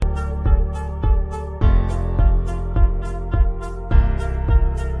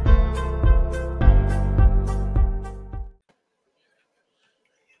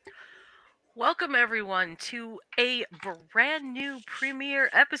everyone to a brand new premiere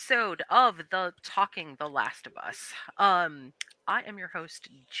episode of the Talking the Last of Us. I am your host,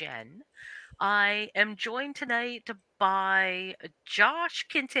 Jen. I am joined tonight by Josh,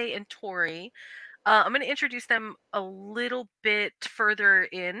 Kinte, and Tori. I'm going to introduce them a little bit further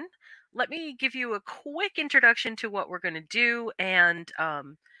in. Let me give you a quick introduction to what we're going to do and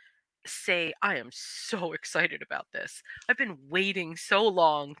say I am so excited about this. I've been waiting so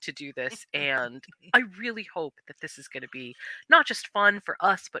long to do this, and I really hope that this is going to be not just fun for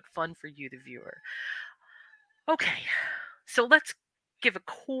us, but fun for you, the viewer. Okay, so let's give a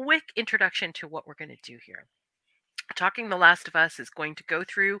quick introduction to what we're going to do here. Talking The Last of Us is going to go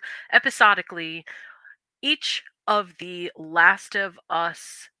through episodically each of the Last of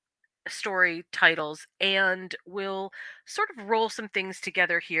Us story titles, and we'll sort of roll some things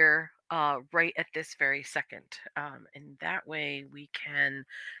together here right at this very second. And that way we can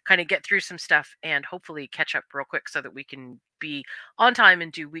kind of get through some stuff and hopefully catch up real quick so that we can be on time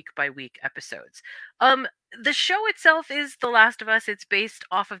and do week by week episodes. The show itself is The Last of Us. It's based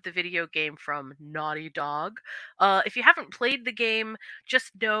off of the video game from Naughty Dog. If you haven't played the game,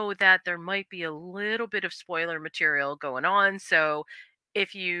 just know that there might be a little bit of spoiler material going on. So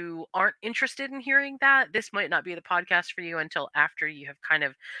if you aren't interested in hearing that, this might not be the podcast for you until after you have kind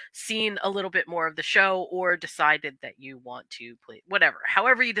of seen a little bit more of the show or decided that you want to play whatever.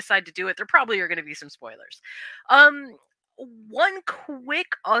 However you decide to do it, there probably are going to be some spoilers. Um one quick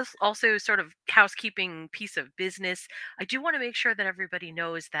also sort of housekeeping piece of business. I do want to make sure that everybody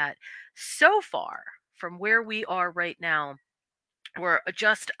knows that so far from where we are right now, we're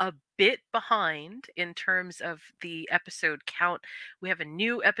just a bit behind in terms of the episode count. We have a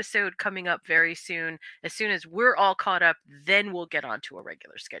new episode coming up very soon. As soon as we're all caught up, then we'll get onto a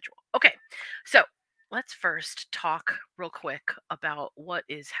regular schedule. Okay, so let's first talk real quick about what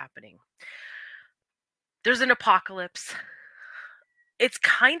is happening. There's an apocalypse. It's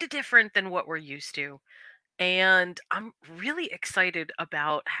kind of different than what we're used to. And I'm really excited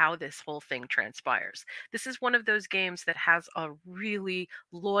about how this whole thing transpires. This is one of those games that has a really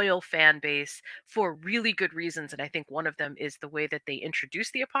loyal fan base for really good reasons. And I think one of them is the way that they introduce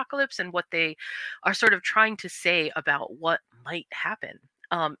the apocalypse and what they are sort of trying to say about what might happen.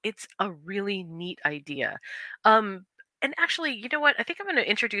 It's a really neat idea. And actually, you know what? I think I'm going to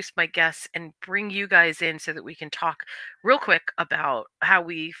introduce my guests and bring you guys in so that we can talk real quick about how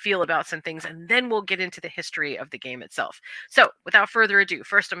we feel about some things, and then we'll get into the history of the game itself. So, without further ado,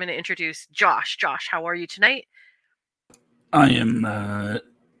 first I'm going to introduce Josh. Josh, how are you tonight? I am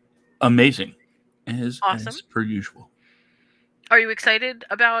amazing, Awesome. as per usual. Are you excited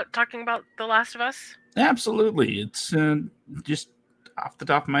about talking about The Last of Us? Absolutely. It's just off the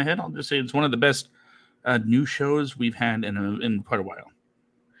top of my head, I'll just say it's one of the best new shows we've had in quite a while.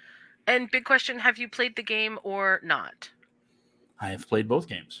 And big question, have you played the game or not? I have played both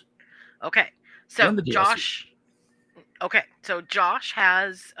games. Okay. So, And the DLC. Josh. Okay, so Josh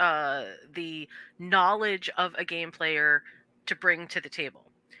has the knowledge of a game player to bring to the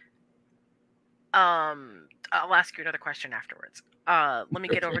table. I'll ask you another question afterwards. Let me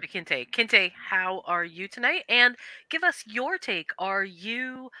get over to Kinte. Kinte, how are you tonight? And give us your take. Are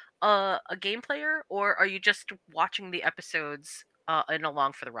you a game player, or are you just watching the episodes and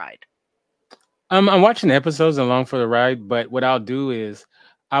along for the ride? I'm watching the episodes along for the ride, but what I'll do is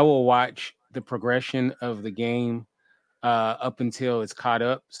I will watch the progression of the game up until it's caught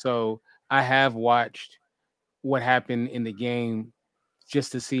up. So I have watched what happened in the game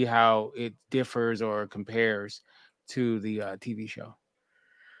just to see how it differs or compares to the TV show.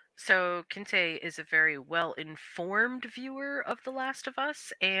 So Kinte is a very well-informed viewer of The Last of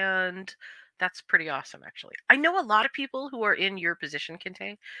Us, and that's pretty awesome, actually. I know a lot of people who are in your position,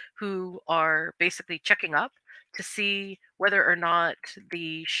 Kinte, who are basically checking up to see whether or not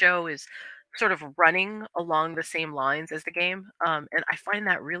the show is sort of running along the same lines as the game. And I find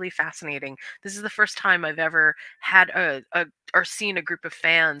that really fascinating. This is the first time I've ever had a or seen a group of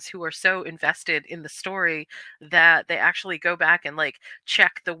fans who are so invested in the story that they actually go back and like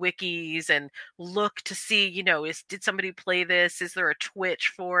check the wikis and look to see, did somebody play this? Is there a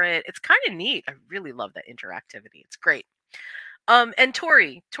Twitch for it? It's kind of neat. I really love that interactivity. It's great. And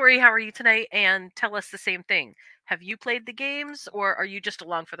Tori, how are you tonight? And tell us the same thing. Have you played the games, or are you just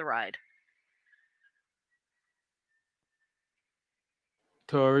along for the ride?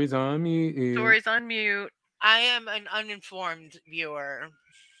 Tori's on mute. Tori's on mute. I am an uninformed viewer.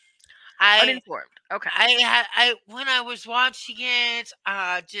 I Uninformed. Okay. I when I was watching it,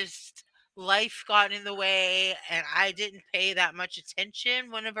 just life got in the way, and I didn't pay that much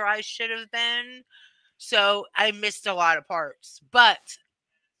attention whenever I should have been. So I missed a lot of parts. But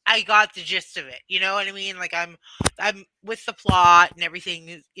I got the gist of it. You know what I mean? Like I'm with the plot and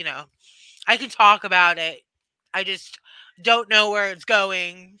everything. I can talk about it. I just don't know where it's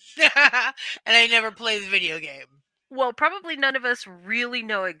going, and I never play the video game. Well, probably none of us really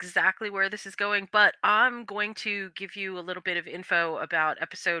know exactly where this is going, but I'm going to give you a little bit of info about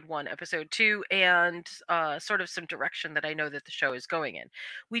episode 1, episode 2, and sort of some direction that I know that the show is going in.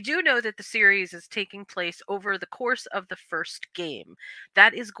 We do know that the series is taking place over the course of the first game.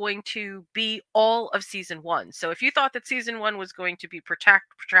 That is going to be all of season 1. So if you thought that season 1 was going to be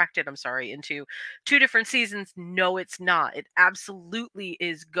protracted, I'm sorry, into 2 different seasons, no, it's not. It absolutely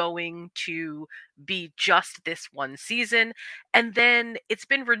is going to be just this one season. And then it's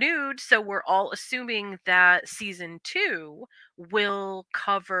been renewed, so we're all assuming that season 2 will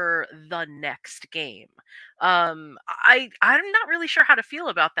cover the next game. I'm not really sure how to feel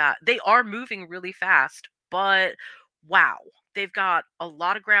about that. They are moving really fast, but wow, they've got a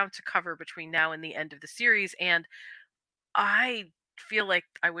lot of ground to cover between now and the end of the series, and I feel like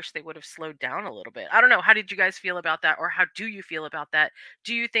I wish they would have slowed down a little bit. I don't know. How did you guys feel about that? Or how do you feel about that?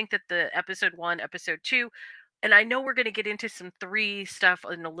 Do you think that the episode 1, episode 2, and I know we're going to get into some 3 stuff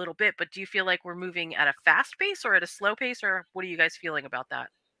in a little bit, but do you feel like we're moving at a fast pace or at a slow pace? Or what are you guys feeling about that?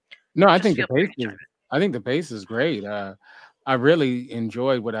 No, I Just think the feel free pace to chime is. I think the pace is great. I really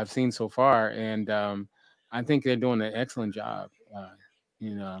enjoyed what I've seen so far, and I think they're doing an excellent job.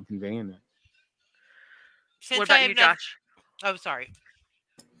 Conveying it. in. What Since I about have you, nothing. Josh? Oh, sorry.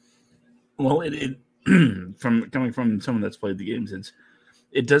 Well, it from coming from someone that's played the games,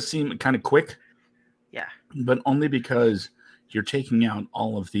 it does seem kind of quick, Yeah. but only because you're taking out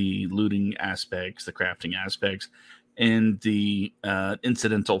all of the looting aspects, the crafting aspects, and the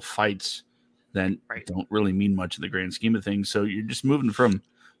incidental fights that Right. don't really mean much in the grand scheme of things. So you're just moving from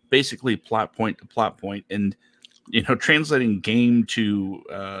basically plot point to plot point, and translating game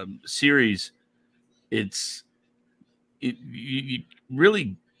to series. You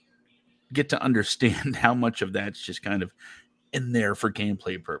really get to understand how much of that's just kind of in there for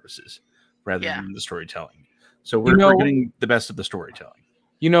gameplay purposes rather Yeah. than the storytelling. So You we're know, getting the best of the storytelling.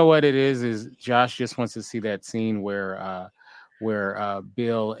 you know what it is? Is Josh just wants to see that scene where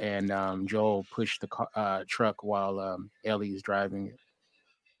Bill and Joel push the truck while Ellie's driving it.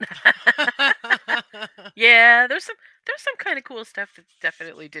 Yeah, there's some kind of cool stuff that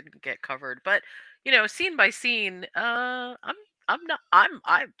definitely didn't get covered, but scene by scene, I'm not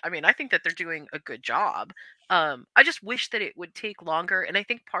I mean, I think that they're doing a good job. I just wish that it would take longer, and I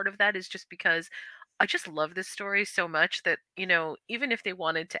think part of that is just because I just love this story so much that, even if they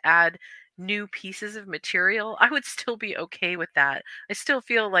wanted to add new pieces of material, I would still be okay with that. I still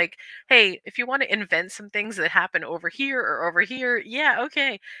feel like, hey, if you want to invent some things that happen over here or over here, yeah,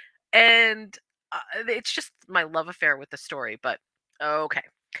 okay. And it's just my love affair with the story, but okay.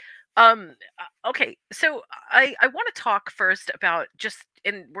 Okay, so I want to talk first about just,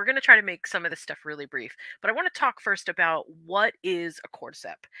 and we're going to try to make some of this stuff really brief, but I want to talk first about what is a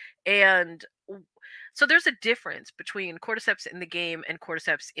cordyceps. And so there's a difference between cordyceps in the game and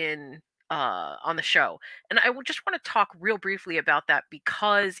cordyceps in on the show, and I would just want to talk real briefly about that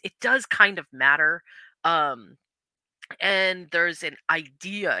because it does kind of matter. um and there's an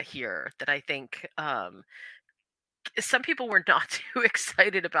idea here that I think, some people were not too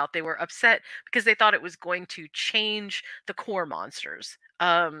excited about. They were upset because they thought it was going to change the core monsters.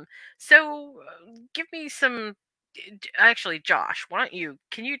 So give me some. Actually, Josh, why don't you?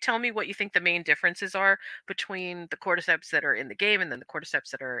 Can you tell me what you think the main differences are between the cordyceps that are in the game and then the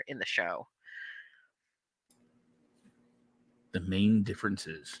cordyceps that are in the show? The main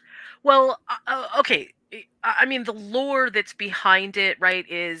differences. Well, okay. I mean, the lore that's behind it, right,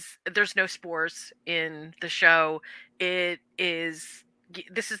 is there's no spores in the show. It is.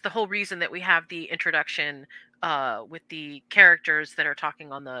 This is the whole reason that we have the introduction with the characters that are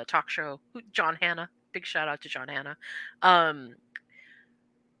talking on the talk show. John Hanna. Big shout out to John Hanna. Um,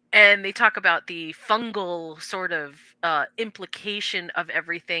 and they talk about the fungal sort of implication of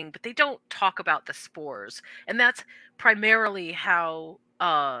everything, but they don't talk about the spores, and that's primarily how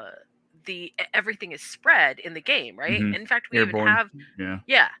everything is spread in the game, right? Mm-hmm. In fact, we even Airborne. have, Yeah.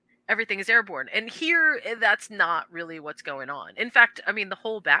 yeah, everything is airborne, and here that's not really what's going on. In fact, I mean, the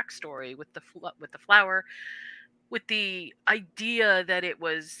whole backstory with with the flower, with the idea that it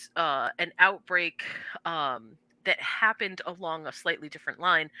was an outbreak that happened along a slightly different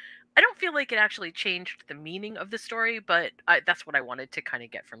line. I don't feel like it actually changed the meaning of the story, but that's what I wanted to kind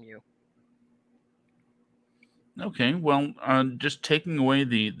of get from you. Okay. Well, just taking away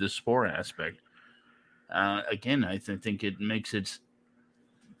the spore aspect. Again, I think it makes it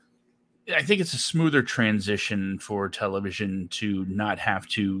I think it's a smoother transition for television to not have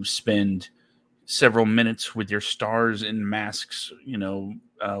to spend several minutes with your stars in masks,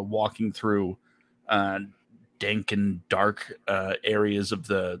 walking through uh, dank and dark areas of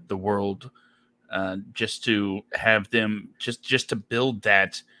the world, just to have them just to build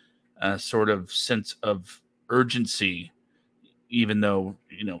that sort of sense of urgency, even though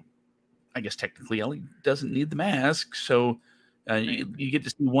I guess technically Ellie doesn't need the mask, so Right. you get to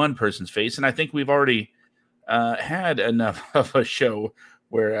see one person's face, and I think we've already had enough of a show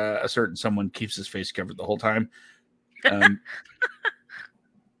where a certain someone keeps his face covered the whole time. Um,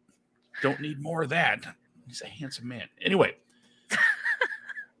 don't need more of that. He's a handsome man. Anyway,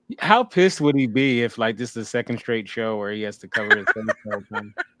 How pissed would he be if like this is the second straight show where he has to cover his face the whole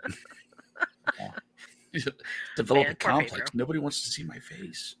time? develop a Man, poor Pedro. complex. Nobody wants to see my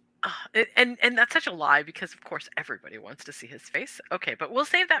face. And that's such a lie because of course everybody wants to see his face. Okay, but we'll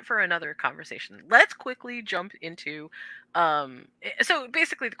save that for another conversation. Let's quickly jump into so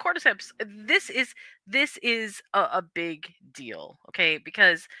basically the cordyceps. This is a big deal, okay?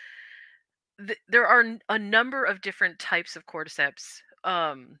 Because there are a number of different types of cordyceps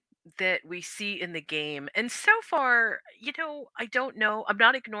that we see in the game, and so far, I don't know. I'm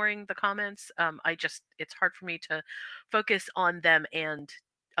not ignoring the comments. I just it's hard for me to focus on them and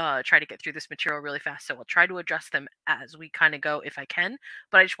try to get through this material really fast. So I'll try to address them as we kind of go if I can.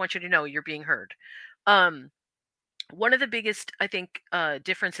 But I just want you to know you're being heard. Um, One of the biggest, I think,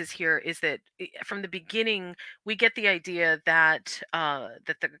 differences here is that from the beginning we get the idea that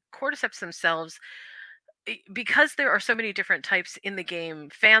that the cordyceps themselves, because there are so many different types in the game,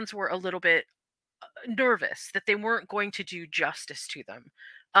 fans were a little bit nervous that they weren't going to do justice to them.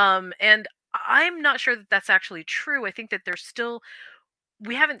 And I'm not sure that that's actually true. I think that there's still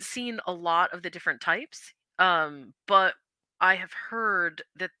we haven't seen a lot of the different types, but I have heard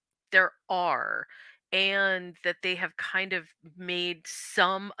that there are, and that they have kind of made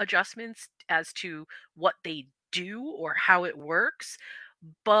some adjustments as to what they do or how it works.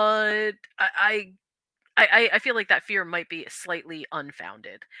 But I feel like that fear might be slightly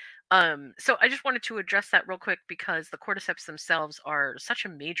unfounded. So I just wanted to address that real quick because the cordyceps themselves are such a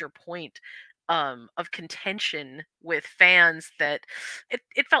major point of contention with fans that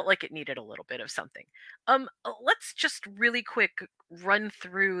it felt like it needed a little bit of something. Let's just really quick run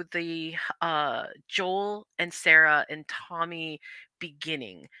through the Joel and Sarah and Tommy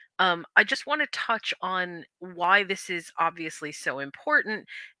beginning. I just want to touch on why this is obviously so important,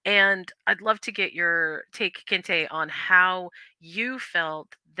 and I'd love to get your take, Kente, on how you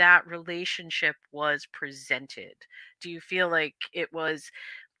felt that relationship was presented. Do you feel like it was?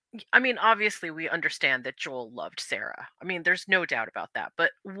 I mean, obviously, we understand that Joel loved Sarah. I mean, there's no doubt about that.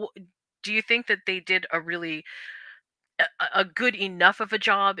 But do you think that they did a good enough of a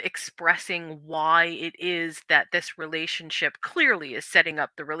job expressing why it is that this relationship clearly is setting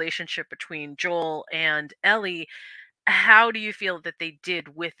up the relationship between Joel and Ellie? How do you feel that they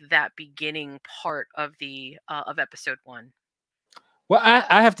did with that beginning part of the of episode 1? Well,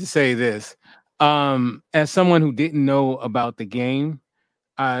 I have to say this. As someone who didn't know about the game,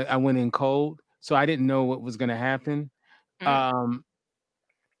 I went in cold, so I didn't know what was going to happen. Mm, Um,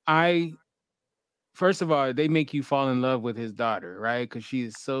 I First of all, they make you fall in love with his daughter, right? Because she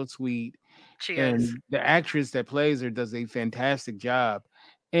is so sweet, she is. and the actress that plays her does a fantastic job.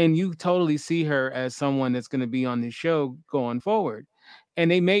 And you totally see her as someone that's going to be on this show going forward.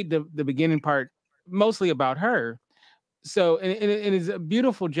 And they made the beginning part mostly about her. So, and it's a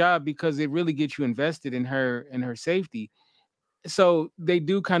beautiful job because it really gets you invested in her and her safety. So they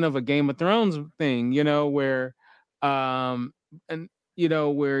do kind of a Game of Thrones thing, where um and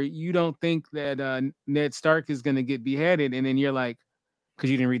where you don't think that Ned Stark is going to get beheaded, and then you're like, because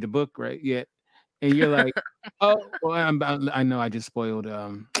you didn't read the book right yet, and you're like, oh, well, I know I just spoiled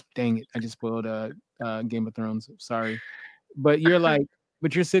dang it, I just spoiled Game of Thrones, sorry. But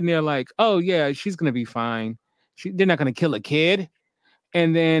you're sitting there like, oh yeah, she's going to be fine. They're not going to kill a kid.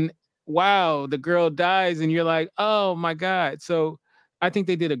 And then wow, the girl dies and you're like, oh my god. So I think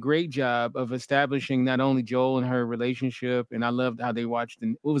they did a great job of establishing not only Joel and her relationship, and I loved how they watched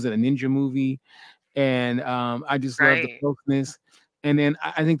what was it, a ninja movie, and I just love the Right. closeness. And then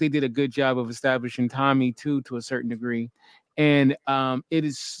I think they did a good job of establishing Tommy too, to a certain degree. And it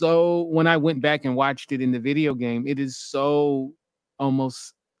is so, when I went back and watched it in the video game, it is so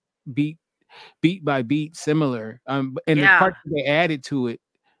almost beat beat by beat similar. And the Yeah. part that they added to it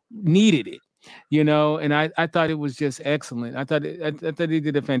needed it, and I thought it was just excellent. I thought they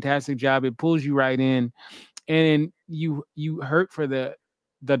did a fantastic job. It pulls you right in, and you hurt for the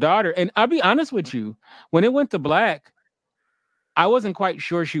daughter. And I'll be honest with you, when it went to black, I wasn't quite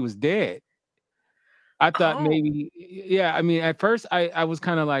sure she was dead. I thought Oh, maybe, yeah. I mean, at first, I was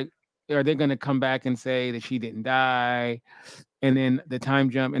kind of like, are they going to come back and say that she didn't die? And then the time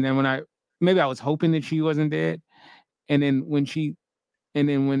jump, and then maybe I was hoping that she wasn't dead, and then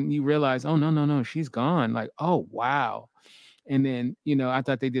when you realize, oh, no, no, no, she's gone. Like, oh, wow. And then, I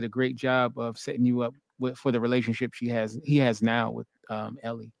thought they did a great job of setting you up for the relationship he has now with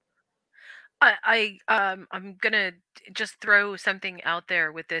Ellie. I'm gonna just throw something out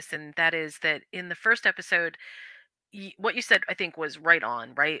there with this, and that is that in the first episode, what you said I think was right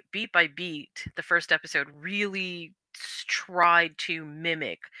on, right? Beat by beat, the first episode really tried to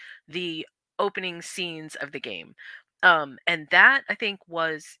mimic the opening scenes of the game. And that I think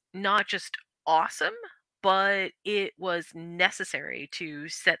was not just awesome, but it was necessary to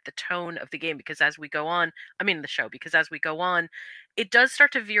set the tone of the game, because as we go on, I mean the show, because as we go on, it does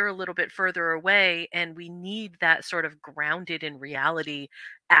start to veer a little bit further away, and we need that sort of grounded in reality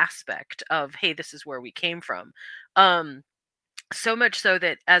aspect of, hey, this is where we came from. um so much so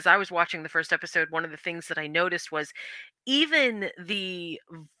that as I was watching the first episode, one of the things that I noticed was even the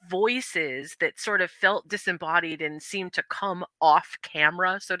voices that sort of felt disembodied and seemed to come off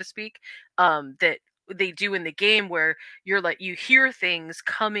camera, so to speak, that they do in the game, where you're like, you hear things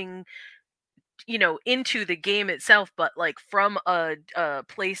coming, into the game itself, but like from a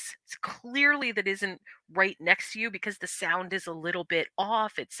place clearly that isn't right next to you, because the sound is a little bit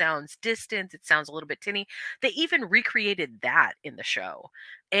off, it sounds distant, it sounds a little bit tinny. They even recreated that in the show,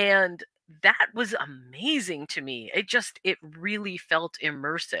 and that was amazing to me. It really felt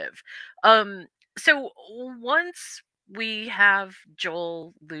immersive. So once we have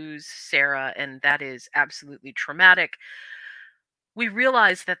Joel lose Sarah, and that is absolutely traumatic, we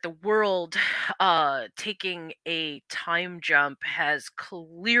realize that the world, taking a time jump, has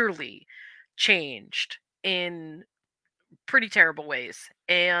clearly changed in pretty terrible ways.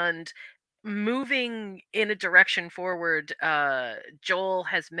 And moving in a direction forward, Joel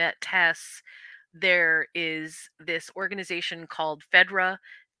has met Tess. There is this organization called Fedra,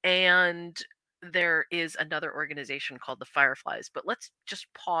 and there is another organization called the Fireflies. But let's just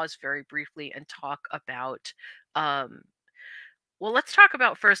pause very briefly and talk about um, well, let's talk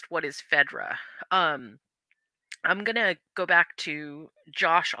about first what is Fedra. Um, I'm gonna go back to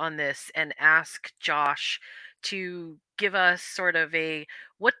Josh on this and ask Josh to give us sort of a,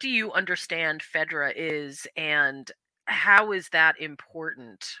 what do you understand Fedra is, and how is that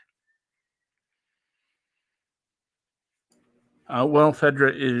important? Well,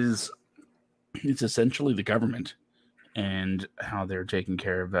 Fedra is it's essentially the government and how they're taking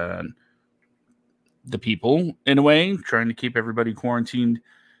care of the people in a way, trying to keep everybody quarantined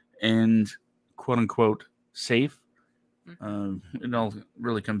and quote unquote safe. Mhm. It all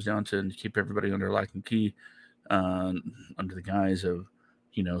really comes down to keep everybody under lock and key, uh, under the guise of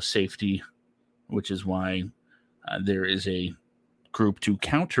safety, which is why there is a group to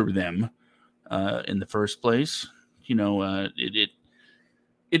counter them in the first place.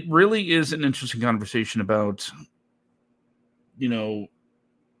 It really is an interesting conversation about you know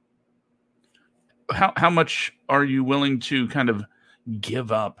how much are you willing to kind of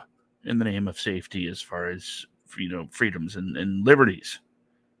give up in the name of safety as far as freedoms and liberties.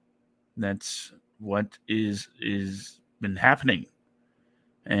 That's what is been happening,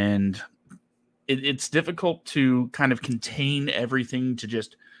 and it's difficult to kind of contain everything to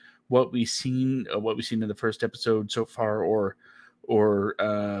just what we've seen in the first episode so far, or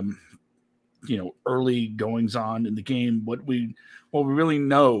early goings on in the game. What we really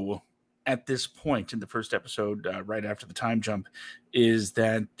know at this point in the first episode, right after the time jump, is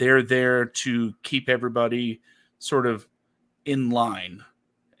that they're there to keep everybody sort of in line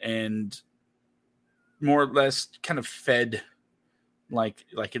and more or less kind of fed like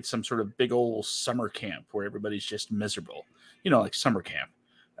it's some sort of big old summer camp where everybody's just miserable, like summer camp.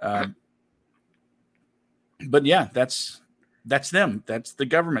 Um, but yeah, that's them. That's the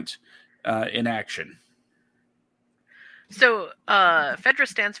government in action. So, FEDRA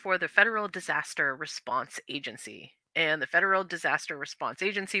stands for the Federal Disaster Response Agency. And the Federal Disaster Response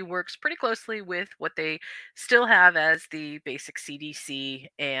Agency works pretty closely with what they still have as the basic CDC,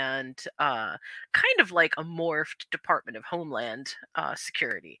 and kind of like a morphed Department of Homeland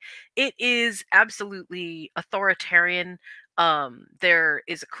Security. It is absolutely authoritarian. There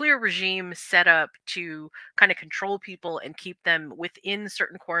is a clear regime set up to kind of control people and keep them within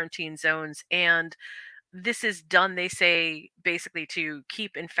certain quarantine zones. And this is done, they say, basically to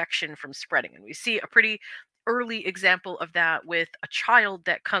keep infection from spreading. And we see a pretty early example of that with a child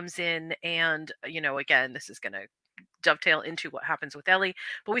that comes in, and again, this is going to dovetail into what happens with Ellie,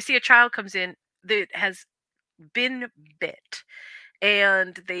 but we see a child comes in that has been bit,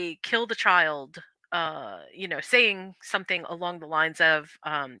 and they kill the child, saying something along the lines of,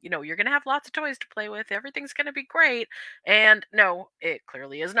 you're gonna have lots of toys to play with, everything's gonna be great. And no, it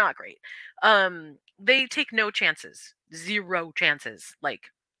clearly is not great. They take no chances, zero chances.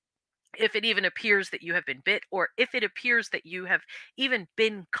 Like, if it even appears that you have been bit, or if it appears that you have even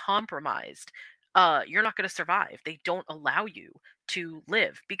been compromised, you're not going to survive. They don't allow you to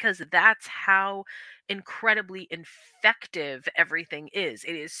live, because that's how incredibly infective everything is.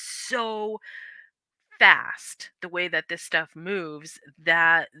 It is so fast, the way that this stuff moves,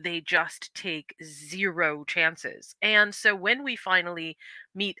 that they just take zero chances. And so when we finally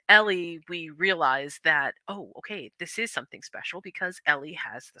meet Ellie, we realize that, oh, okay, this is something special because Ellie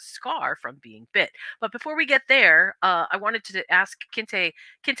has the scar from being bit. But before we get there, I wanted to ask Kinte.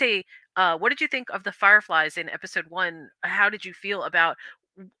 Kinte, what did you think of the Fireflies in episode 1? How did you feel about,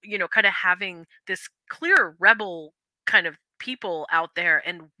 kind of having this clear rebel kind of people out there,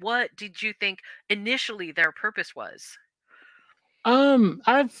 and what did you think initially their purpose was?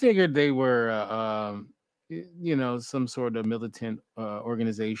 I figured they were, some sort of militant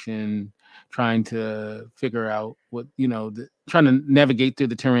organization trying to figure out what, trying to navigate through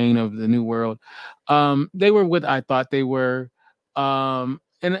the terrain of the new world. They were what I thought they were, and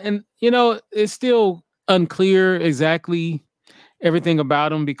it's still unclear exactly everything about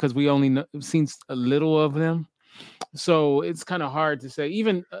them because we only seen a little of them. So it's kind of hard to say.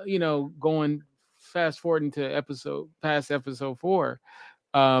 Even going fast forward into past episode 4,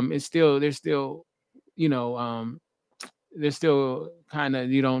 it's still there's still you know there's still kind of,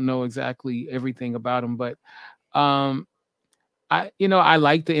 you don't know exactly everything about them, but um I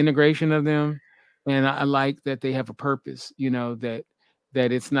like the integration of them, and I like that they have a purpose, that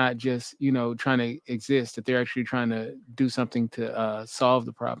it's not just trying to exist, that they're actually trying to do something to solve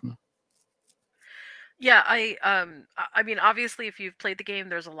the problem. Yeah, I mean, obviously, if you've played the game,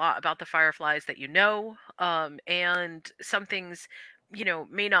 there's a lot about the Fireflies that you know, and some things,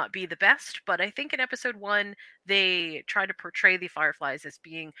 may not be the best. But I think in episode 1, they try to portray the Fireflies as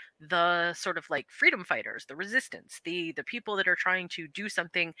being the sort of like freedom fighters, the resistance, the people that are trying to do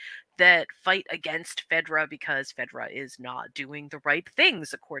something, that fight against Fedra because Fedra is not doing the right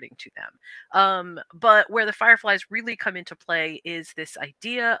things according to them. But where the Fireflies really come into play is this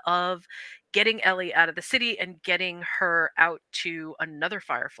idea of getting Ellie out of the city and getting her out to another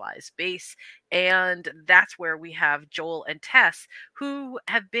Fireflies base. And that's where we have Joel and Tess, who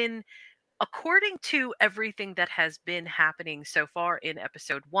have been, according to everything that has been happening so far in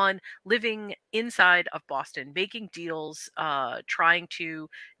episode 1, living inside of Boston, making deals, trying to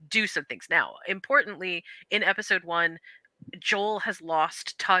do some things. Now, importantly, in episode 1, Joel has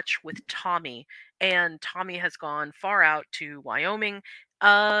lost touch with Tommy, and Tommy has gone far out to Wyoming,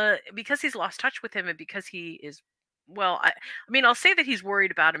 because he's lost touch with him, and because he is, well, I mean, I'll say that he's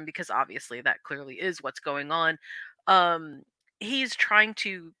worried about him because obviously that clearly is what's going on. Um, he's trying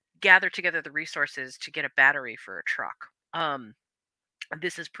to gather together the resources to get a battery for a truck.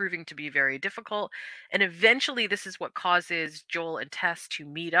 This is proving to be very difficult, and eventually, this is what causes Joel and Tess to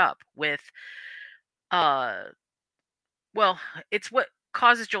meet up with, uh, well, it's what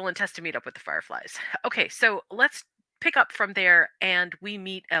causes Joel and Tess to meet up with the Fireflies. Okay, so let's pick up from there, and we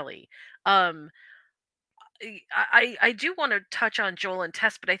meet Ellie. Um, I do want to touch on Joel and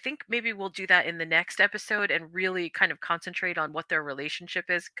Tess, but I think maybe we'll do that in the next episode and really kind of concentrate on what their relationship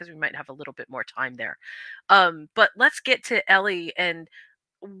is, because we might have a little bit more time there. But let's get to Ellie. And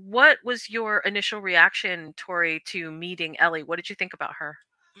what was your initial reaction, Tori, to meeting Ellie? What did you think about her?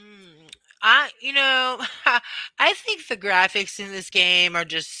 Mm, I think the graphics in this game are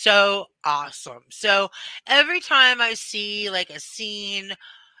just so awesome. So every time I see like a scene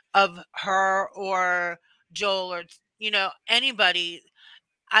of her or Joel or anybody,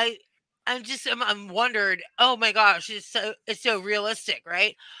 I I'm wondered. Oh my gosh, it's so realistic,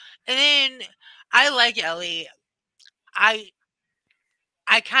 right? And then I like Ellie. I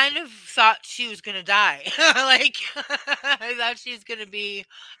I kind of thought she was gonna die. Like I thought she was gonna be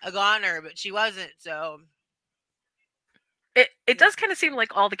a goner, but she wasn't. So It yeah, does kind of seem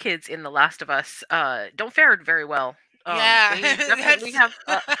like all the kids in The Last of Us don't fare very well. yeah, They definitely that's.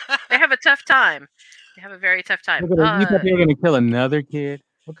 have, they have a tough time. They have a very tough time. You thought they were going to kill another kid?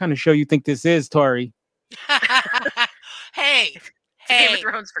 What kind of show you think this is, Tori? Hey, It's Game of hey,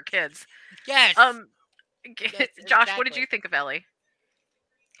 Thrones for kids. yes, Um, yes, Josh, what did you exactly. think of Ellie?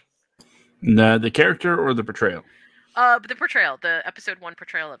 The character or the portrayal? The portrayal, the episode 1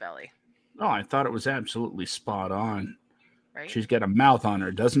 portrayal of Ellie, Oh, I thought it was absolutely spot on. right? She's got a mouth on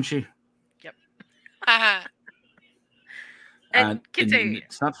her, doesn't she? Yep. And and Kinte,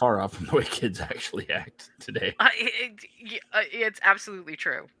 it's not far off from the way kids actually act today. it's absolutely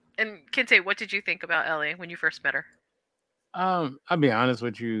true. And Kinte, what did you think about Ellie when you first met her? I'll be honest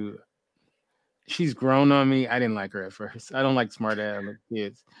with you. She's grown on me. I didn't like her at first. I don't like smart aleck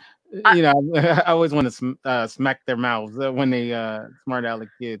kids. I, I always want to smack their mouths when they smart aleck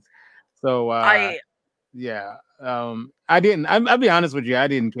kids. So I yeah, I didn't. I'll be honest with you. I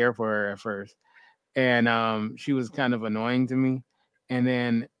didn't care for her at first, and she was kind of annoying to me. And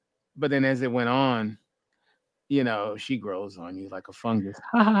then, but then as it went on, she grows on you like a fungus.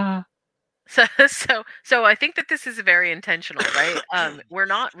 so I think that this is very intentional, right? We're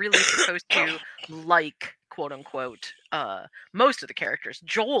not really supposed to like, quote unquote, most of the characters.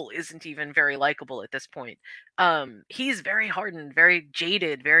 Joel isn't even very likable at this point. He's very hardened, very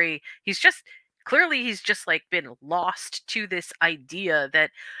jaded, very he's just clearly he's just like been lost to this idea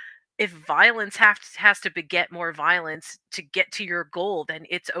that if violence has to beget more violence to get to your goal, then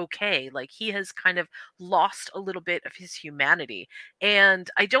it's okay. Like he has kind of lost a little bit of his humanity. And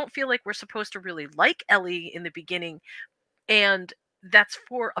I don't feel like we're supposed to really like Ellie in the beginning, and that's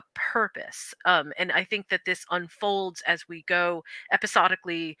for a purpose. And I think that this unfolds as we go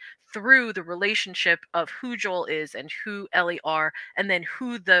episodically through the relationship of who Joel is and who Ellie are, and then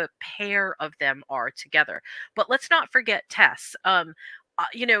who the pair of them are together. But let's not forget Tess.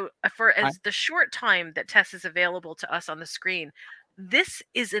 For I, as the short time that Tess is available to us on the screen, this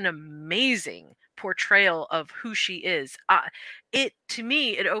is an amazing portrayal of who she is. It to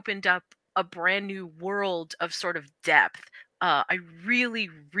me, it opened up a brand new world of sort of depth. I really,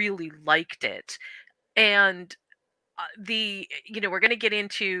 really liked it. And we're going to get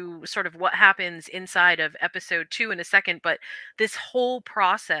into sort of what happens inside of episode 2 in a second, but this whole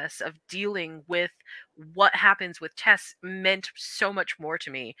process of dealing with what happens with Tess meant so much more to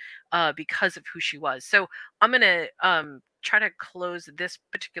me because of who she was. So I'm going to try to close this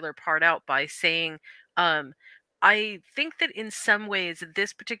particular part out by saying um, I think that in some ways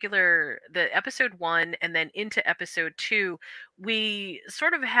the episode 1 and then into episode 2, we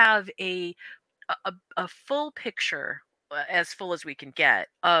sort of have a full picture, as full as we can get,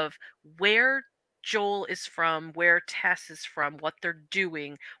 of where Joel is from, where Tess is from, what they're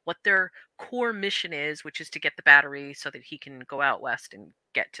doing, what their core mission is, which is to get the battery so that he can go out west and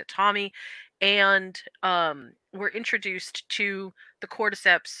get to Tommy. And we're introduced to the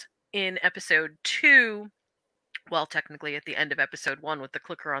cordyceps in episode 2, well, technically at the end of episode 1 with the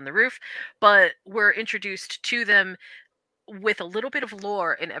clicker on the roof, but we're introduced to them with a little bit of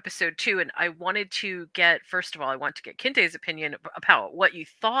lore in episode 2. And I wanted to get, first of all, I want to get Kinte's opinion about what you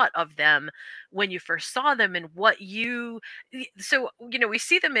thought of them when you first saw them, and we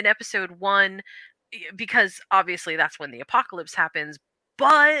see them in episode 1 because obviously that's when the apocalypse happens.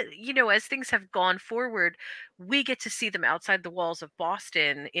 But as things have gone forward, we get to see them outside the walls of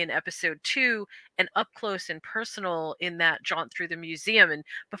Boston in episode 2 and up close and personal in that jaunt through the museum. And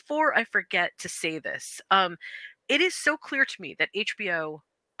before I forget to say this, it is so clear to me that HBO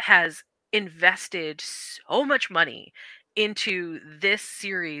has invested so much money into this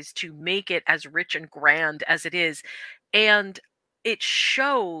series to make it as rich and grand as it is. And it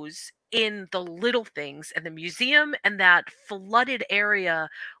shows in the little things, and the museum and that flooded area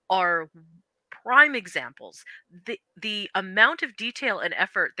are prime examples. The amount of detail and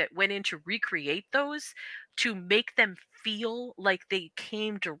effort that went in to recreate those, to make them feel like they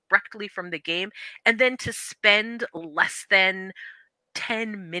came directly from the game, and then to spend less than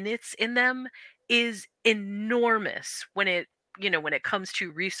 10 minutes in them is enormous when it comes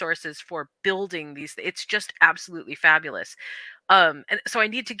to resources for building these. It's just absolutely fabulous. And so I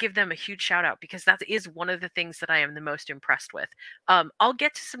need to give them a huge shout out because that is one of the things that I am the most impressed with. I'll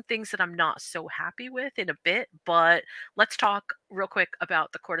get to some things that I'm not so happy with in a bit, but let's talk real quick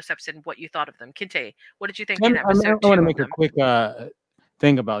about the cordyceps and what you thought of them. Kinte, what did you think in episode I want to 2 of make a them? quick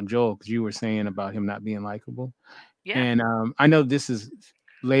thing about Joel because you were saying about him not being likable. Yeah. And I know this is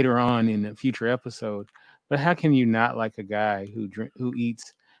later on in a future episode, but how can you not like a guy who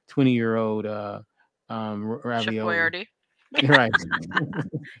eats 20-year-old Chef ravioli? Boyardee. Right,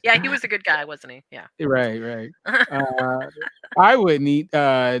 Yeah, he was a good guy, wasn't he? Yeah. right. Uh, I wouldn't eat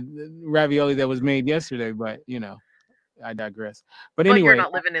ravioli that was made yesterday, but I digress. But But you're anyway,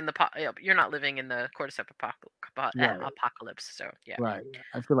 not living in you're not living in the cordyceps right, apocalypse, so yeah. right.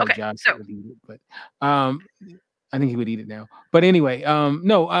 I feel like Okay, Josh so would eat it, but I think he would eat it now. But anyway,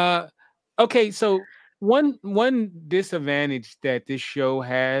 no. Okay, so one disadvantage that this show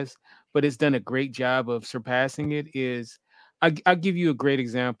has, but it's done a great job of surpassing it, is I'll give you a great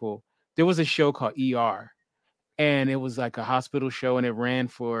example. There was a show called ER, and it was like a hospital show, and it ran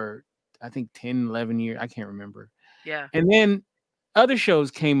for I think 10, 11 years. I can't remember. Yeah. And then other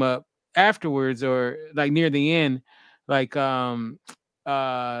shows came up afterwards, or like near the end, like you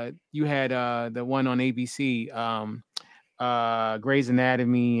had the one on ABC, Grey's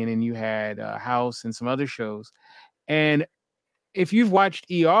Anatomy, and then you had House and some other shows. And if you've watched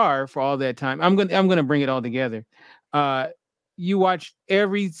ER for all that time, I'm gonna bring it all together. Uh, you watched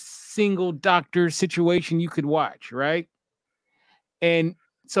every single doctor situation you could watch, right? And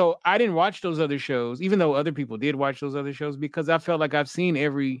so I didn't watch those other shows, even though other people did watch those other shows, because I felt like I've seen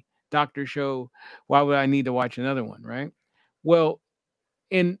every doctor show. Why would I need to watch another one, right? Well,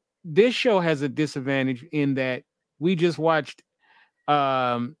 and this show has a disadvantage in that we just watched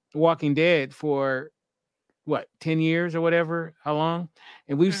Walking Dead for what, 10 years or whatever, how long?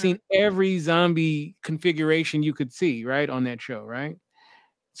 And we've Hmm. seen every zombie configuration you could see, right, on that show, right?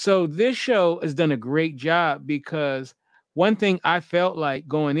 So this show has done a great job because one thing I felt like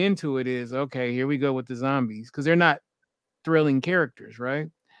going into it is, okay, here we go with the zombies, because they're not thrilling characters, right?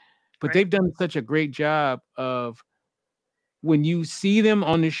 But Right. they've done such a great job of when you see them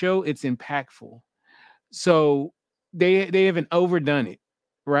on the show, it's impactful. So they haven't overdone it,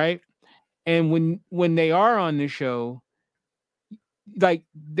 right? And when they are on the show, like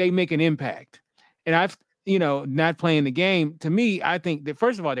they make an impact. And I've, not playing the game, to me, I think that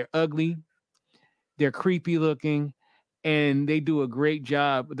first of all, they're ugly, they're creepy looking, and they do a great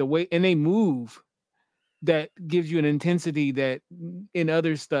job. The way and they move, that gives you an intensity that in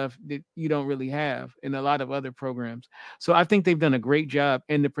other stuff that you don't really have in a lot of other programs. So I think they've done a great job,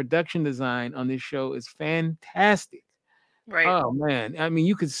 and the production design on this show is fantastic. Right. Oh man, I mean,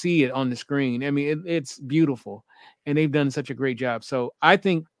 you could see it on the screen. I mean, it's beautiful, and they've done such a great job. So I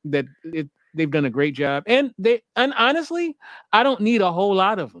think that they've done a great job, and honestly, I don't need a whole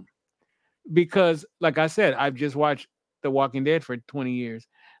lot of them because, like I said, I've just watched The Walking Dead for 20 years.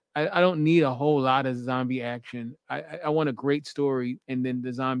 I don't need a whole lot of zombie action. I want a great story, and then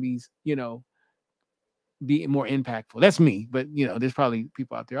the zombies, be more impactful. That's me, but there's probably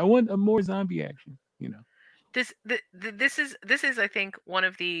people out there. I want a more zombie action. This is I think one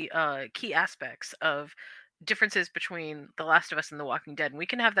of the key aspects of differences between The Last of Us and The Walking Dead. And we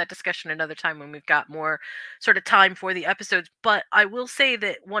can have that discussion another time when we've got more sort of time for the episodes. But I will say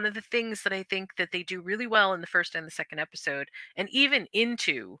that one of the things that I think that they do really well in the first and the second episode, and even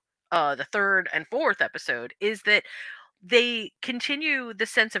into the third and fourth episode, is that they continue the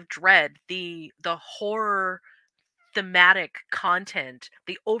sense of dread, the horror thematic content,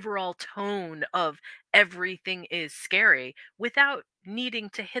 the overall tone of everything is scary without needing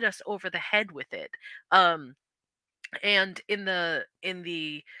to hit us over the head with it. Um and in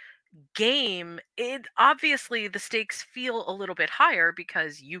the game, it obviously the stakes feel a little bit higher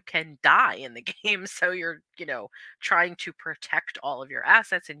because you can die in the game, so you're, trying to protect all of your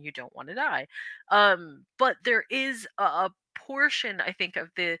assets and you don't want to die. But there is a portion, I think, of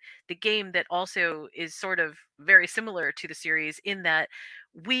the game that also is sort of very similar to the series in that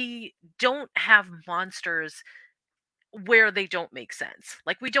we don't have monsters where they don't make sense.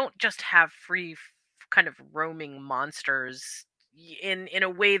 Like we don't just have kind of roaming monsters in a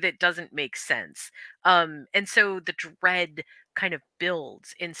way that doesn't make sense. And so the dread kind of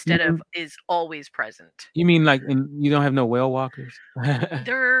builds You instead of mean is always present. you mean like you don't have no whale walkers?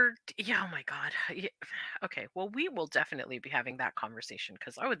 Yeah, oh my god. Okay, well, we will definitely be having that conversation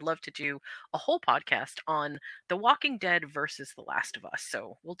because I would love to do a whole podcast on The Walking Dead versus The Last of Us.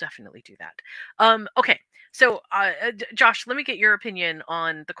 So we'll definitely do that. Okay, so Josh, let me get your opinion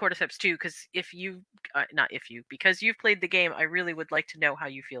on the cordyceps too, because if you, not if you, because you've played the game, I really would like to know how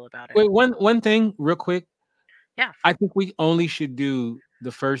you feel about it. Wait, one thing real quick. Yeah, I think we only should do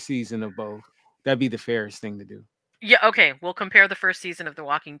the first season of both. That'd be the fairest thing to do. yeah. Okay, we'll compare the first season of The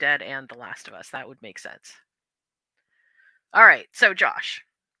Walking Dead and The Last of Us. That would make sense. All right, so Josh,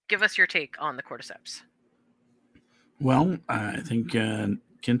 give us your take on the cordyceps. Well, I think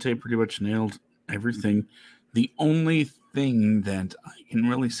Kente pretty much nailed everything. The only thing that I can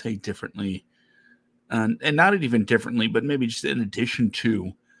really say differently, and not even differently, but maybe just in addition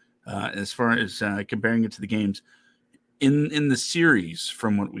to, as far as comparing it to the games, in the series,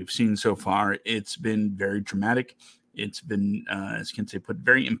 from what we've seen so far, it's been very dramatic. It's been, as Kente put,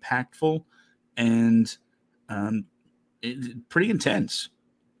 very impactful and um, pretty intense,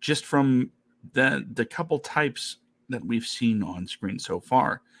 just from the couple types that we've seen on screen so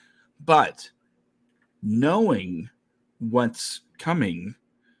far. But knowing what's coming,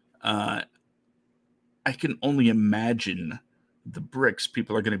 uh, I can only imagine the bricks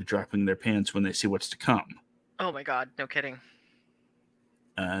people are going to be dropping in their pants when they see what's to come. Oh my god, no kidding.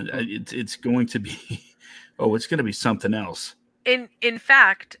 It's going to be, oh, it's going to be something else. in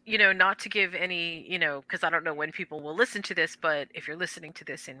fact, not to give any, because I don't know when people will listen to this, but if you're listening to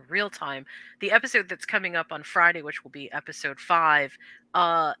this in real time, the episode that's coming up on Friday, which will be episode 5,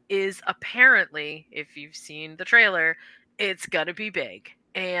 is apparently, if you've seen the trailer, it's gonna be big.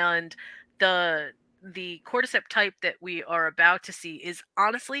 And the the cordyceps type that we are about to see is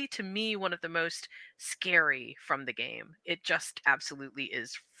honestly, to me, one of the most scary from the game. It just absolutely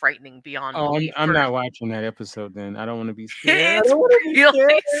is frightening beyond Oh, belief. I'm not watching that episode then. I don't want to be scared. I It's don't want to be scared.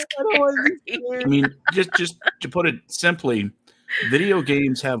 really I don't want to be scary. I scared. mean, just to put it simply, video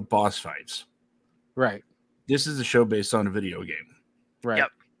games have boss fights. Right, This is a show based on a video game. right. Yep.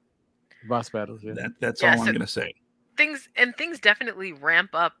 Boss battles, yeah. That's Yeah, all I'm so going to say. things definitely ramp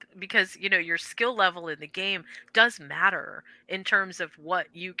up because your skill level in the game does matter in terms of what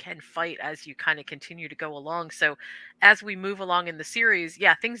you can fight as you kind of continue to go along. So as we move along in the series,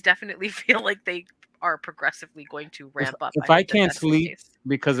 yeah, things definitely feel like they are progressively going to If ramp up. I if I hope that can't that's the sleep case.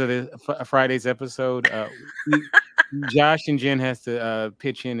 because of the Friday's episode, we, Josh and Jen has to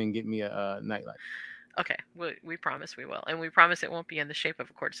pitch in and get me a, nightlight. Okay, we promise we will, and we promise it won't be in the shape of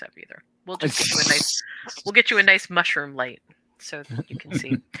a cordyceps either. We'll get you a nice mushroom light so you can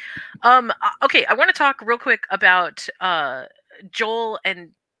see. Okay, I want to talk real quick about Joel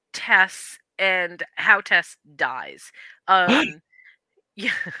and Tess and how Tess dies. Um,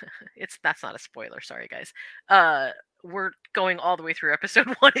 yeah, that's not a spoiler. Sorry, guys. We're going all the way through episode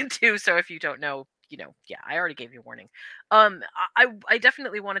 1 and 2, so if you don't know, yeah, I already gave you a warning. I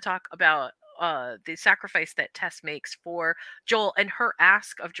definitely want to talk about the sacrifice that Tess makes for Joel and her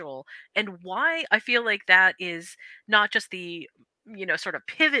ask of Joel, and why I feel like that is not just the sort of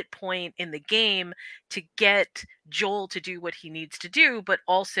pivot point in the game to get Joel to do what he needs to do, but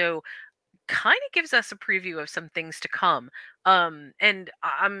also kind of gives us a preview of some things to come. And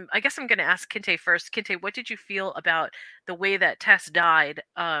I guess I'm going to ask Kinte first. Kinte, what did you feel about the way that Tess died,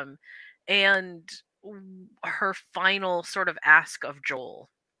 and her final sort of ask of Joel,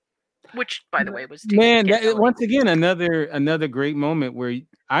 which, by the way, was to Man, get that, Ellie. once again, another great moment where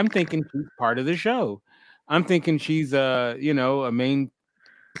I'm thinking she's part of the show. I'm thinking she's a main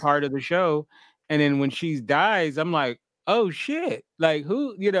part of the show, and then when she dies, I'm like, oh shit, like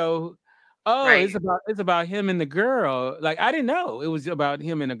who, oh, Right. it's about him and the girl. Like I didn't know it was about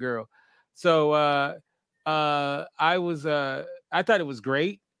him and the girl. So I thought it was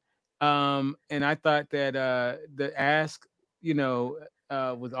great. And I thought that the ask, you know,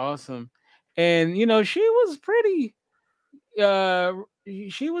 was awesome. And she was pretty uh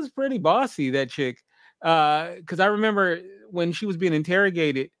she was pretty bossy, that chick. Because I remember when she was being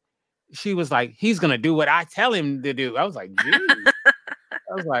interrogated, she was like, he's gonna do what I tell him to do. I was like, gee.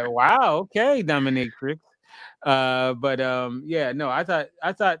 I was like, wow, okay, Dominique Crick. But yeah, no, I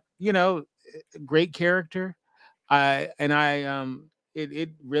thought, great character. It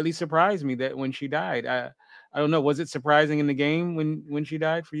really surprised me that when she died. I don't know, was it surprising in the game when she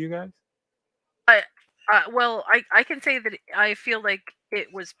died for you guys? I, well, I can say that I feel like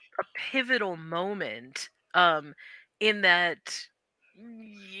it was a pivotal moment. In that,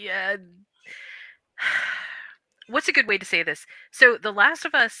 yeah. What's a good way to say this? So, The Last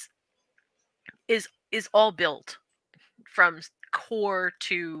of Us is all built from core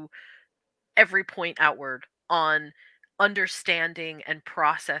to every point outward on understanding and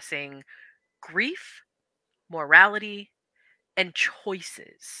processing grief, morality, and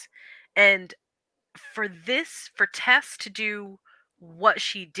choices. And for Tess to do what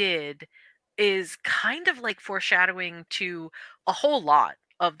she did is kind of like foreshadowing to a whole lot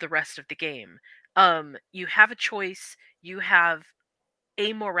of the rest of the game. You have a choice, you have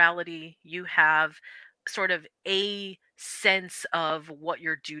a morality, you have sort of a sense of what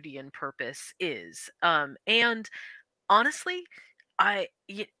your duty and purpose is. And honestly, I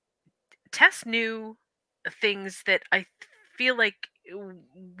y- Tess knew things that I feel like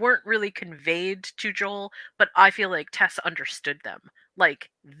weren't really conveyed to Joel, but I feel like Tess understood them. Like,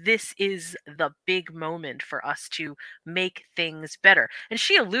 this is the big moment for us to make things better, and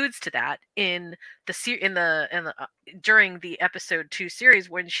she alludes to that in the during the episode 2 series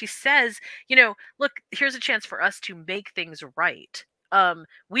when she says, look, here's a chance for us to make things right.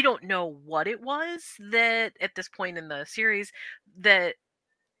 We don't know what it was that at this point in the series that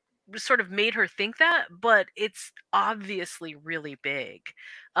sort of made her think that, but it's obviously really big.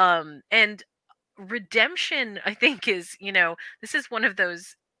 And redemption, I think, is, this is one of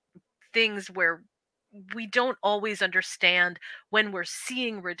those things where we don't always understand when we're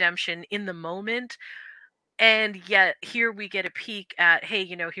seeing redemption in the moment. And yet here we get a peek at, hey,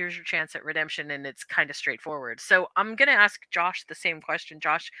 here's your chance at redemption, and it's kind of straightforward. So I'm going to ask Josh the same question.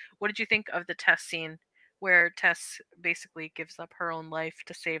 Josh, what did you think of the test scene where Tess basically gives up her own life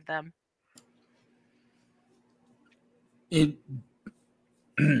to save them. It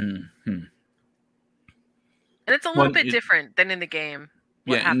And it's a little well, bit different than in the game.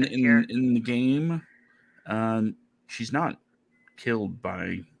 yeah, What happens here? in the game, she's not killed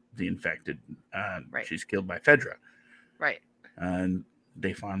by the infected. Right. She's killed by Fedra, Right. and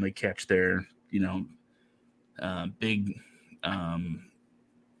they finally catch their big um,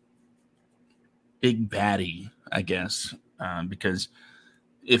 big baddie, I guess, because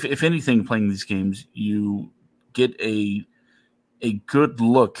if anything, playing these games, you get a good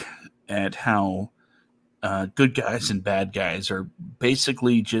look at how good guys and bad guys are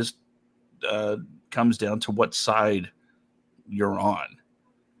basically just uh, comes down to what side you're on.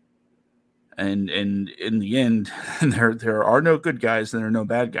 And in the end, there are no good guys and there are no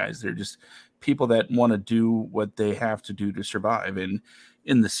bad guys. They're just people that want to do what they have to do to survive. And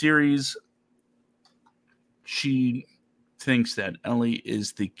in the series, she thinks that Ellie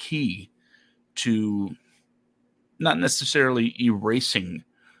is the key to not necessarily erasing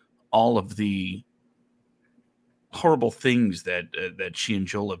all of the horrible things that she and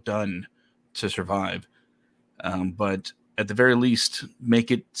Joel have done to survive, but at the very least,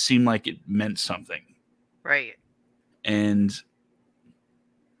 make it seem like it meant something. Right. And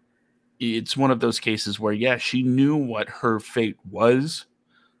it's one of those cases where, yeah, she knew what her fate was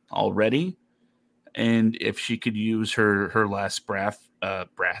already, and if she could use her last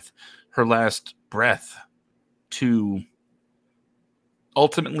her last breath to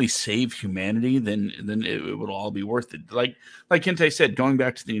ultimately save humanity, then it would all be worth it. Like Kente said, going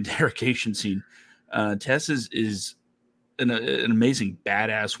back to the interrogation scene, Tess is an amazing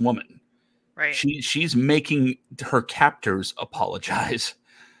badass woman. Right. She's making her captors apologize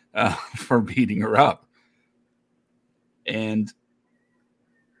for beating her up, and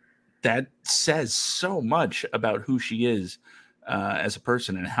that says so much about who she is as a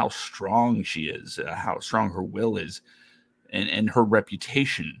person and how strong she is, how strong her will is, and her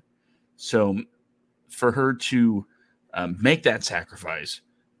reputation. So for her to make that sacrifice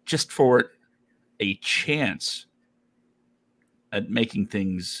just for a chance at making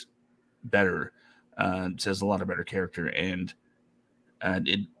things better says a lot about her character. And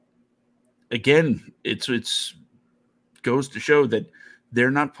it again, it's goes to show that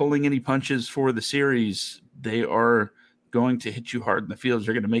they're not pulling any punches for the series. They are going to hit you hard in the feels.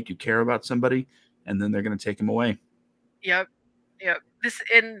 They're going to make you care about somebody, and then they're going to take them away. Yep. Yep. This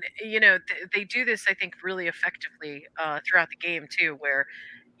and they do this, I think, really effectively throughout the game too, where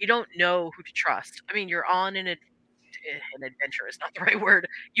you don't know who to trust. I mean, you're on an adventure is not the right word.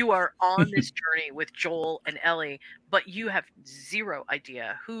 You are on this journey with Joel and Ellie, but you have zero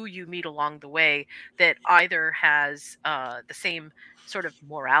idea who you meet along the way that either has the same sort of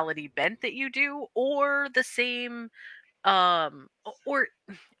morality bent that you do, or the same or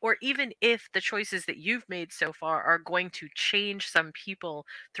even if the choices that you've made so far are going to change some people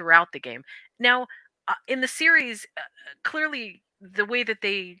throughout the game. Now, in the series, clearly the way that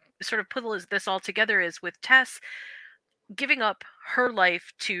they sort of put this all together is with Tess giving up her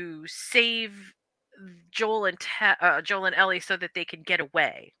life to save Joel and Ellie so that they can get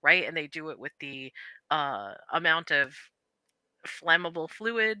away, right? And they do it with the amount of flammable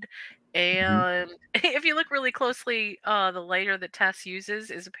fluid. Mhm. And if you look really closely, the lighter that Tess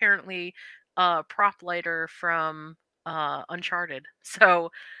uses is apparently a prop lighter from Uncharted.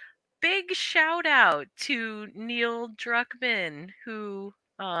 So big shout out to Neil Druckmann, who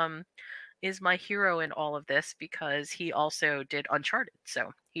is my hero in all of this because he also did Uncharted.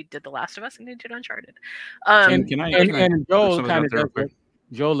 So he did The Last of Us and he did Uncharted. And Um, and Can I and put Joel something kind out of there does real quick?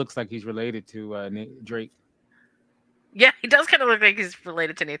 look. Joel looks like he's related to Drake. yeah, he does kind of look like he's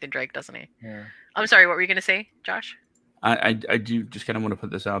related to Nathan Drake, doesn't he? Yeah. I'm sorry, what were you going to say, Josh? I do just kind of want to put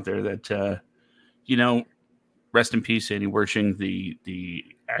this out there that you know, rest in peace, Annie Wershing, the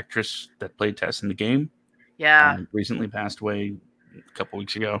actress that played Tess in the game, Yeah. recently passed away a couple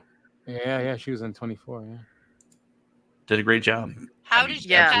weeks ago. Yeah. She was in 24. Yeah. Did a great job. I How did mean, she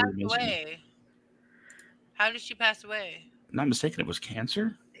Yeah. pass absolutely amazing. away? How did she pass away? Not mistaken, it was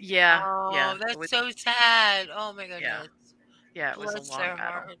cancer. Yeah. Yeah. Oh, It that's was, so sad. Oh my yeah. goodness. Yeah, it was a Bless long their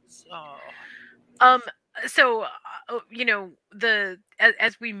battle. hearts. Oh. Um so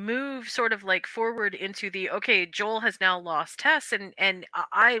as we move sort of like forward into the okay, Joel has now lost Tess, and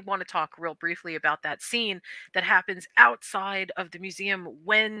I want to talk real briefly about that scene that happens outside of the museum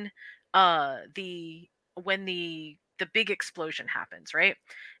when the when the big explosion happens, right?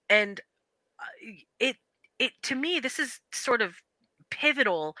 And it it to me this is sort of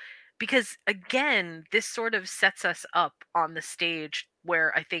pivotal because again this sort of sets us up on the stage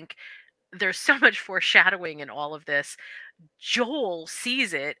where I think there's so much foreshadowing in all of this. Joel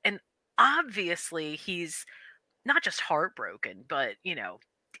sees it, and obviously he's not just heartbroken, but,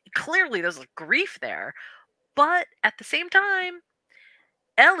 clearly there's a grief there. But at the same time,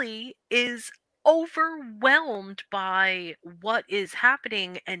 Ellie is overwhelmed by what is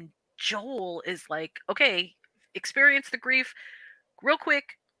happening, and Joel is like, okay, experience the grief real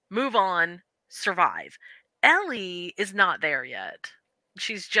quick, move on, survive. Ellie is not there yet.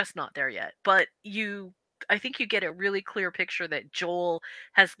 She's just not there yet. But I think you get a really clear picture that Joel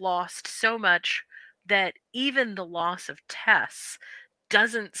has lost so much that even the loss of Tess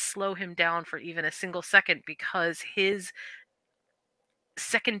doesn't slow him down for even a single second, because his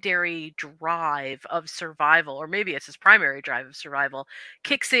secondary drive of survival, or maybe it's his primary drive of survival,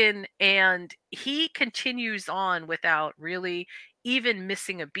 kicks in, and he continues on without really even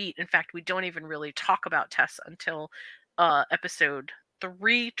missing a beat. In fact, we don't even really talk about Tess until episode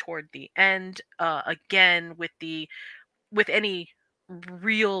 3 toward the end, again with any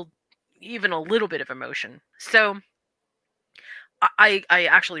real, even a little bit of emotion. So I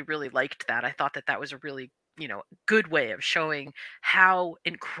actually really liked that. I thought that that was a really, good way of showing how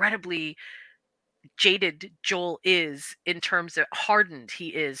incredibly jaded Joel is, in terms of hardened he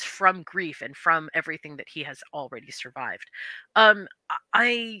is from grief and from everything that he has already survived.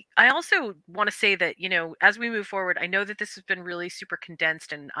 I also want to say that, as we move forward, I know that this has been really super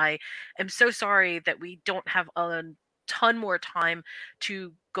condensed, and I am so sorry that we don't have a ton more time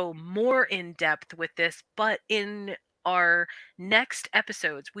to go more in depth with this, but in our next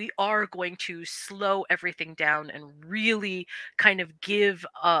episodes we are going to slow everything down and really kind of give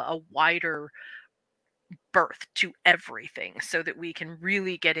a wider birth to everything, so that we can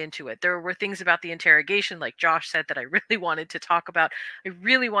really get into it. There were things about the interrogation, like Josh said, that I really wanted to talk about. I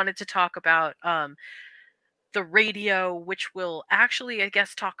really wanted to talk about the radio, which we'll actually, I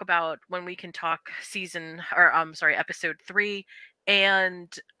guess, talk about when we can talk season, or I'm sorry, episode 3.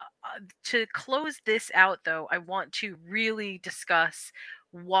 And to close this out, though, I want to really discuss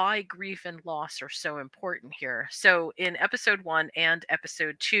why grief and loss are so important here. So in episode 1 and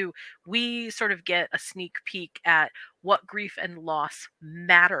episode 2, we sort of get a sneak peek at what grief and loss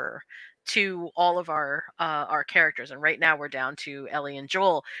matter to all of our characters. And right now we're down to Ellie and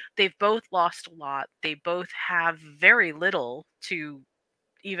Joel. They've both lost a lot. They both have very little to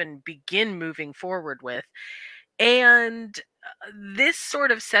even begin moving forward with. And this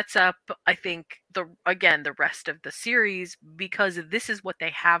sort of sets up, I think, the rest of the series, because this is what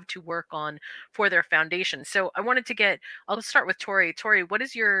they have to work on for their foundation. So I wanted to I'll start with Tori. Tori, what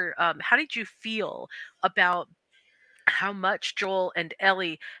is your how did you feel about how much Joel and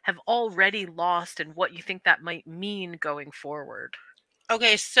Ellie have already lost, and what you think that might mean going forward?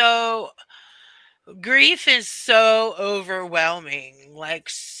 Okay, so grief is so overwhelming, like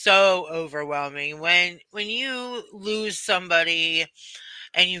so overwhelming. When you lose somebody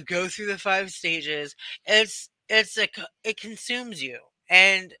and you go through the 5 stages, it consumes you.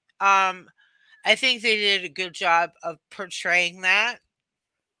 And I think they did a good job of portraying that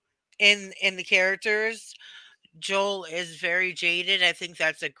in the characters. Joel is very jaded. I think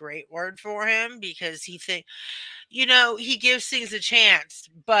that's a great word for him, because he gives things a chance,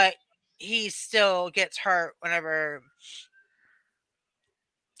 but he still gets hurt whenever.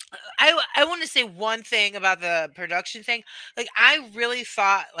 I want to say one thing about the production thing. Like I really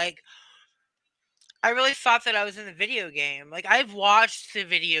thought that I was in the video game. Like, I've watched the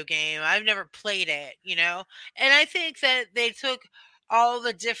video game. I've never played it, And I think that they took all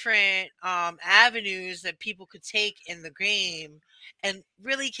the different avenues that people could take in the game and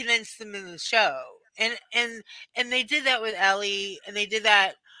really condensed them in the show. And they did that with Ellie, and they did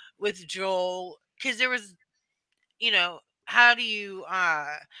that with Joel, because there was, you know, how do you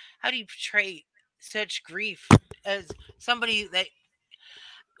portray such grief as somebody that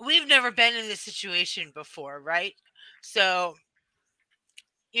we've never been in this situation before, right? So,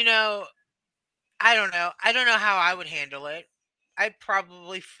 you know, I don't know. I don't know how I would handle it. I'd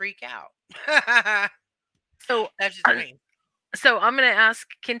probably freak out. So That's just me. So I'm going to ask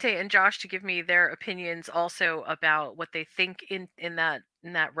Kinte and Josh to give me their opinions also about what they think in that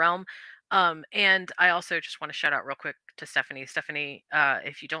realm. And I also just want to shout out real quick to Stephanie. Stephanie,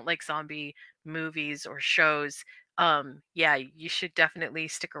 if you don't like zombie movies or shows, yeah, you should definitely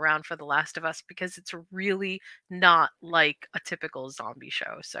stick around for The Last of Us, because it's really not like a typical zombie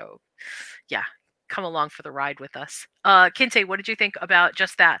show. So yeah, come along for the ride with us. Kinte, what did you think about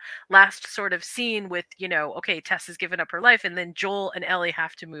just that last sort of scene with, okay, Tess has given up her life, and then Joel and Ellie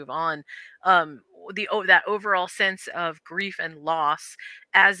have to move on. That overall sense of grief and loss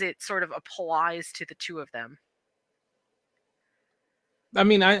as it sort of applies to the two of them. I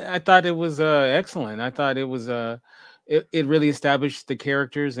mean, I thought it was excellent. I thought it was it really established the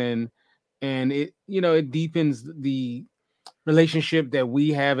characters, and it, it deepens the relationship that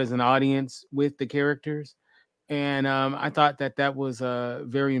we have as an audience with the characters. And I thought that that was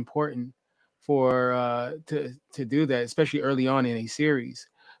very important for to do that, especially early on in a series.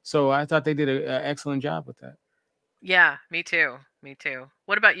 So I thought they did an excellent job with that. Yeah, me too. Me too.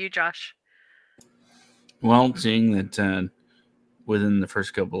 What about you, Josh? Well, seeing that within the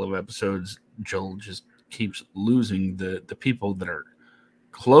first couple of episodes, Joel just keeps losing the people that are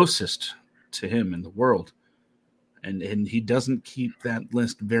closest to him in the world, and he doesn't keep that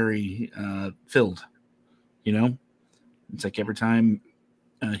list very filled. You know, it's like every time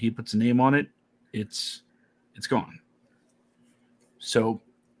he puts a name on it, it's it's gone. So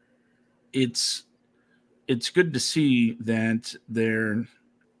it's it's good to see that they're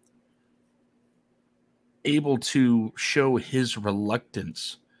able to show his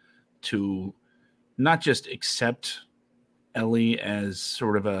reluctance to not just accept Ellie as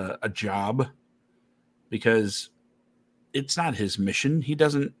sort of a job, because it's not his mission. He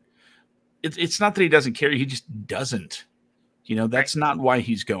doesn't. It's not that he doesn't care. He just doesn't. Right. That's not why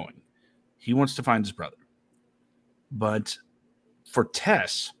he's going. He wants to find his brother. But for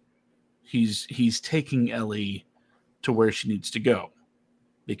Tess, he's taking Ellie to where she needs to go,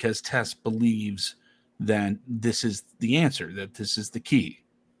 because Tess believes that this is the answer, that this is the key.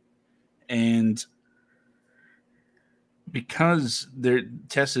 And because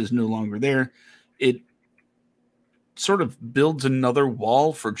Tess is no longer there, it sort of builds another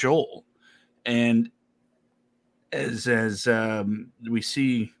wall for Joel. And as we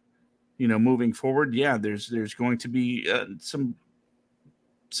see, moving forward, yeah, there's going to be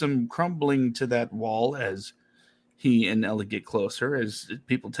some crumbling to that wall as he and Ellie get closer, as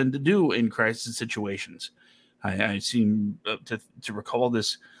people tend to do in crisis situations. I seem to recall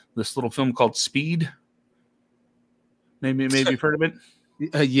this little film called Speed. Maybe you've heard of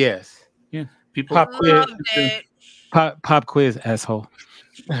it. Yes, Yeah, people. pop quiz, Loved it. pop quiz, asshole.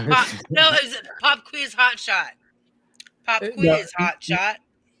 No, is it pop quiz hot shot? Pop No, quiz hot shot.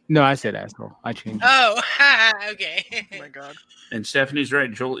 no, I said asshole. I changed it. Oh, okay. Oh my god. And Stephanie's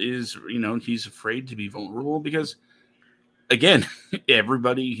right. Joel is, he's afraid to be vulnerable because, again,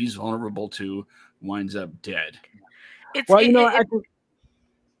 everybody he's vulnerable to winds up dead. It's Well, it, I it, think.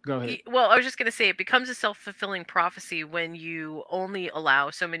 Go ahead. well, I was just going to say it becomes a self-fulfilling prophecy when you only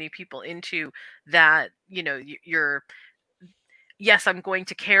allow so many people into that, you're, yes, I'm going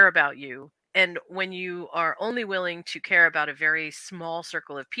to care about you. And when you are only willing to care about a very small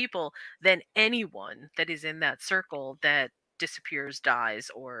circle of people, then anyone that is in that circle that disappears, dies,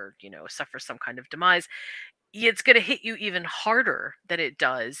 or, suffers some kind of demise, it's going to hit you even harder than it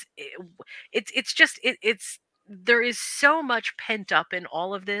does. It's just it's there is so much pent up in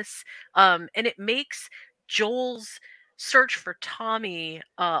all of this, and it makes Joel's search for Tommy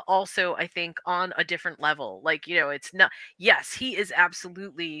also, I think, on a different level. Like, it's not, yes, he is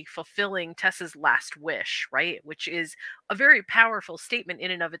absolutely fulfilling Tessa's last wish, right, which is a very powerful statement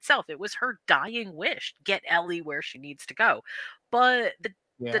in and of itself. It was her dying wish, get Ellie where she needs to go. But the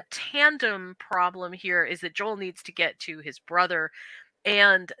Yeah. tandem problem here is that Joel needs to get to his brother,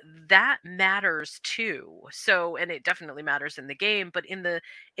 and that matters too. So, and it definitely matters in the game, but in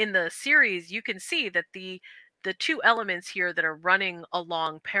the series you can see that the two elements here that are running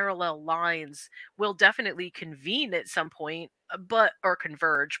along parallel lines will definitely convene at some point, but or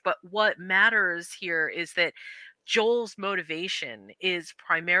converge. But what matters here is that Joel's motivation is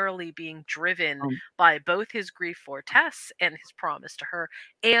primarily being driven Um, by both his grief for Tess and his promise to her,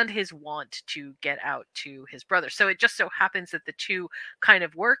 and his want to get out to his brother. So it just so happens that the two kind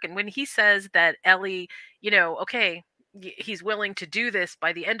of work. And when he says that Ellie, okay, he's willing to do this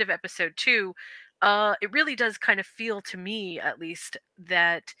by the end of episode 2, it really does kind of feel to me, at least,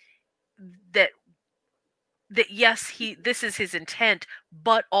 that that yes, he this is his intent,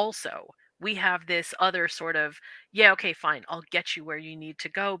 but also we have this other sort of, yeah, okay, fine, I'll get you where you need to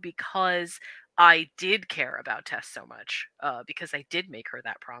go because I did care about Tess so much, because I did make her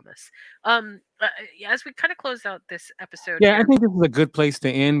that promise. As we kind of close out this episode yeah, I here, think this is a good place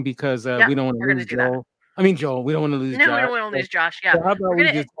to end because yeah, we don't want to we're gonna lose do that. Joel. I mean Joel. We don't want to lose No, we Josh. don't want to So, lose Josh. Yeah, so how about we're we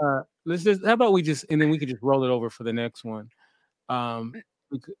gonna just let's just how about we just and then we can just roll it over for the next one. Um,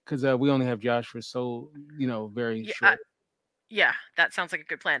 because we only have Josh for so very yeah, short. Yeah, that sounds like a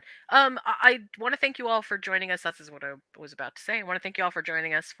good plan. I want to thank you all for joining us. That's what I was about to say. I want to thank you all for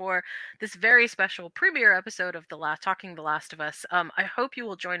joining us for this very special premiere episode of Talking the Last of Us. I hope you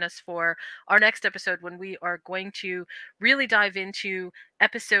will join us for our next episode when we are going to really dive into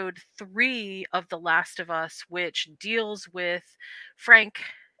episode 3 of The Last of Us, which deals with Frank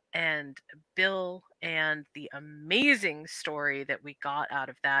and Bill and the amazing story that we got out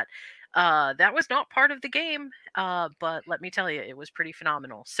of that. That was not part of the game, but let me tell you, it was pretty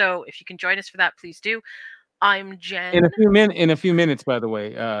phenomenal. So if you can join us for that, please do. I'm In Jen. a few minutes, by the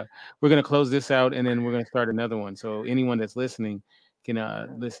way, we're gonna close this out and then we're gonna start another one. So anyone that's listening can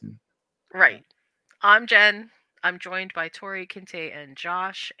listen. Right. I'm Jen. I'm joined by Tori, Kinte, and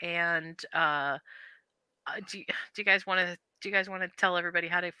Josh. And do you guys want to tell everybody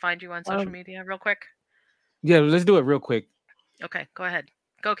how to find you on social Um, media real quick? yeah, let's do it real quick. Okay, go ahead.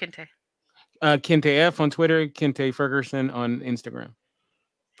 Go, Kinte. Kente F on Twitter, Kente Ferguson on Instagram.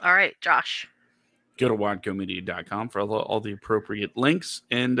 All right, Josh. Go to wadcomedia.com for all the appropriate links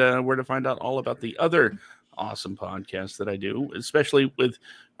and where to find out all about the other awesome podcasts that I do, especially with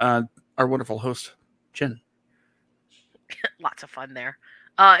our wonderful host, Jen. Lots of fun there.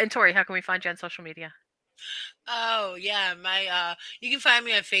 And Tori, how can we find you on social media? Oh yeah, my you can find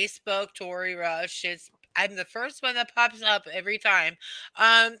me on Facebook, Tori Rush. I'm the first one that pops up every time.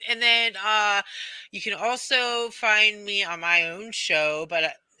 And then you can also find me on my own show,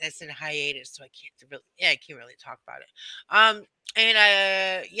 but it's in hiatus, so I can't really talk about it.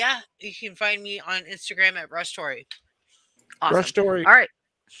 And yeah, you can find me on Instagram at Rush Tori. Rush Awesome. Story. All right.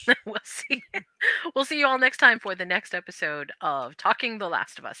 we'll see. We'll see you all next time for the next episode of Talking the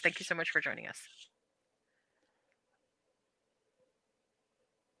Last of Us. Thank you so much for joining us.